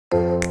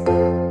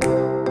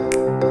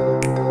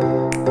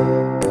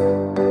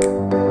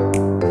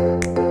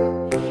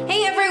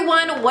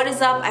What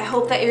is up? I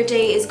hope that your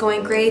day is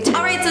going great.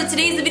 Alright, so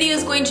today's video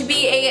is going to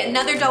be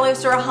another dollar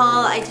store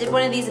haul. I did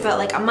one of these about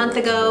like a month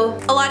ago.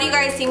 A lot of you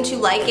guys seem to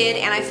like it,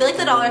 and I feel like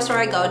the dollar store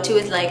I go to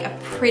is like a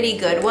pretty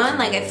good one.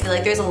 Like I feel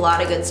like there's a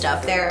lot of good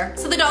stuff there.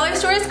 So the dollar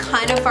store is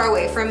kind of far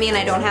away from me, and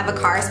I don't have a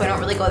car, so I don't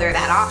really go there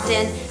that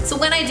often. So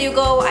when I do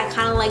go, I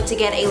kind of like to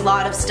get a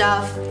lot of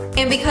stuff.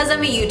 And because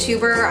I'm a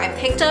YouTuber, I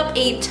picked up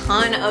a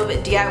ton of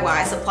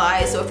DIY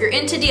supplies, so if you're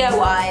into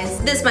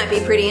DIYs, this might be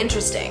pretty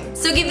interesting.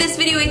 So give this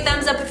video a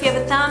thumbs up if you have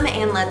a thumb,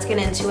 and let's get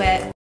into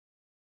it.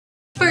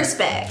 First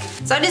bag.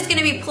 So I'm just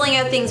gonna be pulling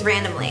out things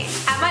randomly.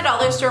 At my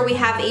dollar store we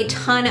have a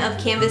ton of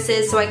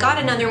canvases, so I got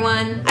another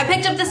one. I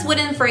picked up this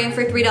wooden frame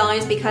for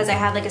 $3 because I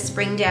had like a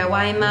spring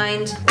DIY in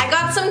mind. I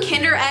got some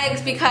Kinder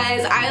eggs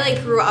because I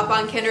like grew up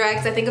on Kinder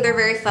eggs. I think they're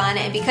very fun,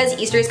 and because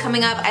Easter is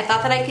coming up, I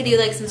thought that I could do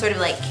like some sort of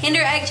like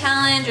Kinder egg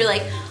challenge, or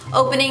like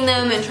opening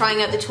them and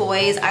trying out the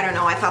toys. I don't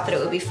know, I thought that it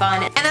would be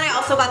fun. And then I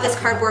also got this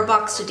cardboard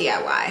box to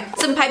DIY.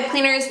 Some pipe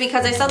cleaners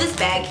because I saw this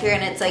bag here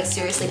and it's like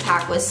seriously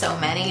packed with so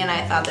many, and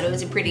I thought that it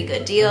was a pretty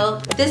good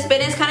deal. This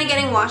bin is kind of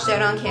getting washed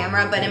out on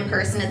camera, but in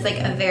person it's like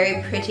a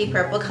very pretty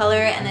purple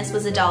color, and this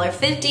was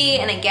 $1.50,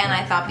 and again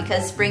I thought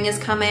because spring is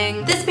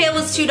coming. This pail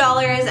was $2,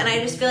 and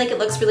I just feel like it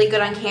looks really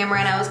good on camera,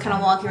 and I was kind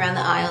of walking around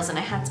the aisles and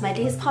I had some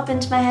ideas pop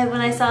into my head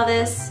when I saw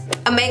this.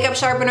 A makeup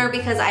sharpener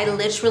because I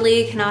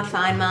literally cannot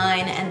find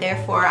mine, and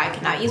therefore I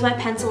cannot use my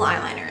pencil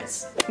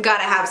eyeliners.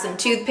 Gotta have some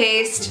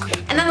toothpaste.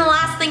 And then the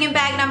last thing in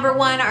bag number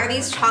one are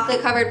these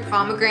chocolate covered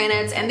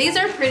pomegranates, and these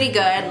are pretty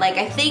good. Like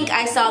I think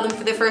I saw them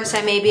for the first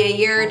time maybe a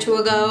year or two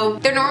ago.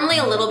 They're normally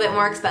a little bit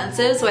more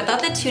expensive, so I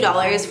thought that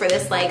 $2 for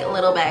this like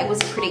little bag was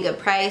a pretty good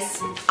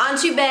price. On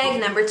to bag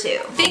number two.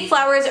 Fake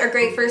flowers are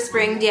great for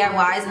spring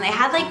DIYs, and they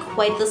had like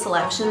quite the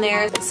selection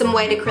there. Some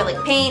white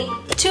acrylic paint,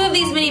 two of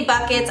these mini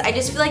buckets. I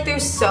just feel like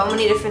there's so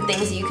many different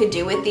things you could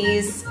do with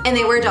these, and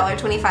they were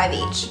 $1.25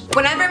 each.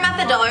 Whenever I'm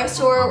at the dollar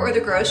store or the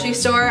grocery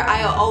store,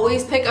 I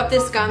always pick up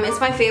this gum. It's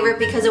my favorite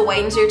because it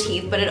whitens your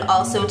teeth, but it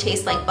also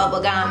tastes like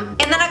bubble gum.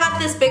 And then I got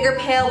this bigger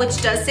pail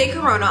which does say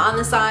Corona on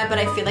the side, but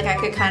I feel like I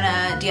could kind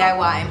of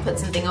DIY and put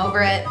something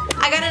over it.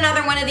 I got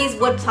another one of these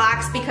wood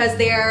plaques because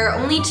they're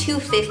only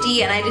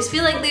 $2.50, and I just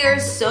feel like they are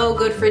so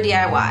good for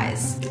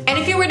DIYs. And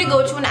if you were to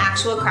go to an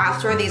actual craft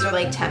store, these are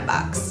like 10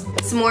 bucks.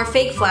 Some more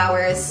fake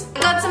flowers.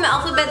 I got some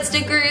alphabet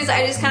stickers.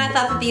 I just kind of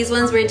thought that these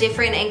ones were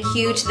different and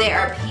cute. They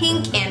are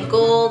pink and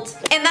gold.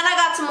 And then I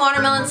got some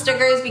watermelon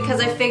stickers because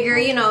I figure,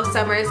 you know,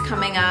 summer is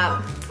coming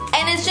up.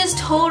 And it's just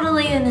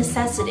totally a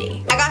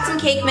necessity. I got some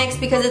cake mix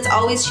because it's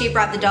always cheaper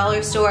at the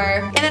dollar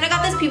store. And then I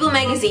got this People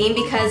magazine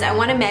because I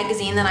want a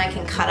magazine that I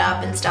can cut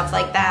up and stuff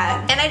like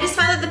that. And I just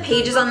found that the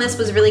pages on this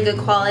was really good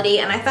quality,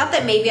 and I thought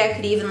that maybe I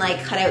could even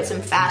like cut out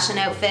some fashion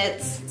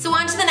outfits. So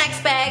on to the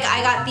next bag.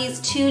 I got these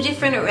two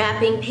different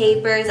wrapping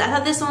papers. I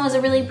thought this one was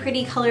a really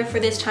pretty color for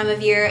this time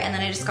of year, and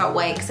then I just got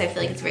white because I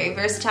feel like it's very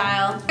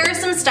versatile. Here are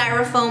some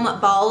styrofoam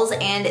balls,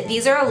 and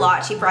these are a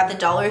lot cheaper at the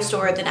dollar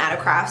store than at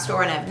a craft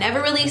store, and I've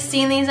never really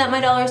seen these at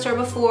my dollar store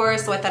before,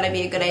 so I thought it'd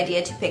be a good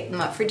idea to pick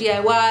them up for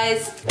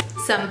DIYs.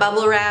 Some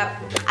bubble wrap.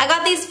 I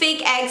got these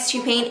fake eggs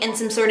to paint in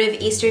some sort of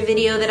Easter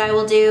video that I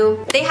will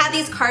do. They had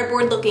these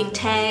cardboard looking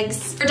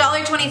tags for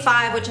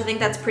 $1.25, which I think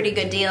that's a pretty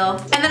good deal.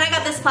 And then I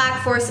got this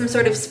plaque for some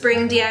sort of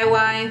spring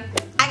DIY.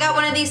 I got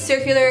one of these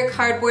circular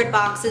cardboard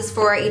boxes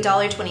for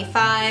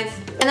 $1.25.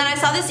 And then I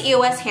saw this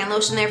EOS hand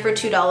lotion there for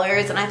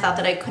 $2, and I thought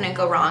that I couldn't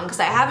go wrong because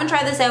I haven't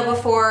tried this out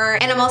before,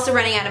 and I'm also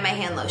running out of my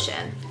hand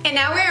lotion. And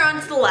now we're on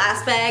to the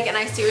last bag, and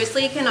I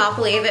seriously cannot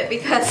believe it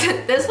because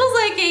this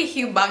was like a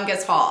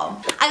humongous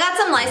haul. I got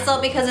some Lysol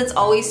because it's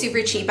always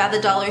super cheap at the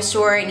dollar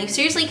store, and you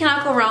seriously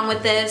cannot go wrong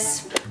with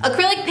this.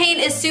 Acrylic paint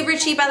is super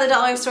cheap at the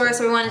dollar store,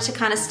 so we wanted to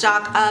kind of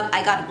stock up.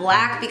 I got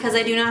black because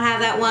I do not have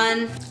that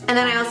one. And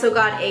then I also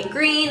got a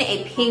green,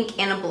 a pink,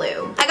 and a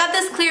blue. I got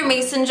this clear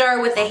mason jar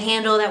with a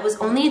handle that was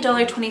only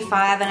 $1.25,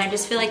 and I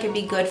just feel like it'd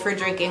be good for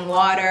drinking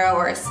water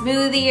or a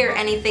smoothie or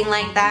anything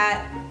like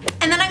that.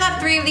 And then I got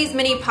 3 of these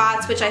mini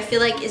pots, which I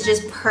feel like is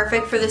just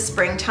perfect for the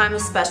springtime,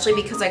 especially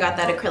because I got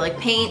that acrylic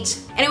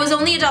paint. And it was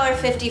only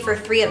 $1.50 for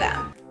 3 of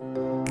them.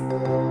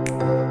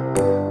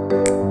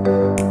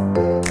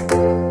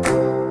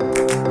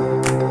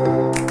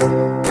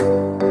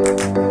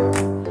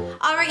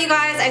 You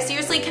guys, I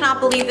seriously cannot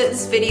believe that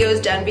this video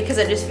is done because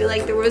I just feel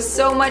like there was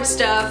so much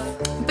stuff.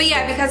 But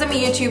yeah, because I'm a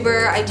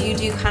YouTuber, I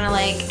do kind of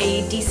like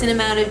a decent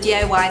amount of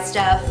DIY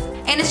stuff.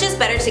 And it's just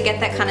better to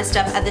get that kind of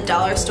stuff at the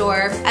dollar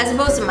store as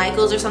opposed to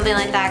Michael's or something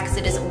like that because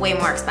it is way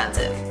more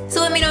expensive. So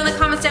let me know in the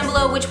comments down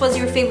below which was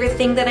your favorite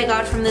thing that I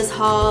got from this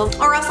haul.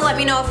 Or also let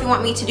me know if you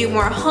want me to do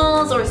more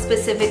hauls or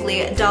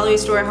specifically dollar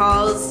store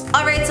hauls.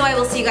 Alright, so I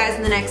will see you guys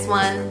in the next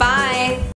one. Bye!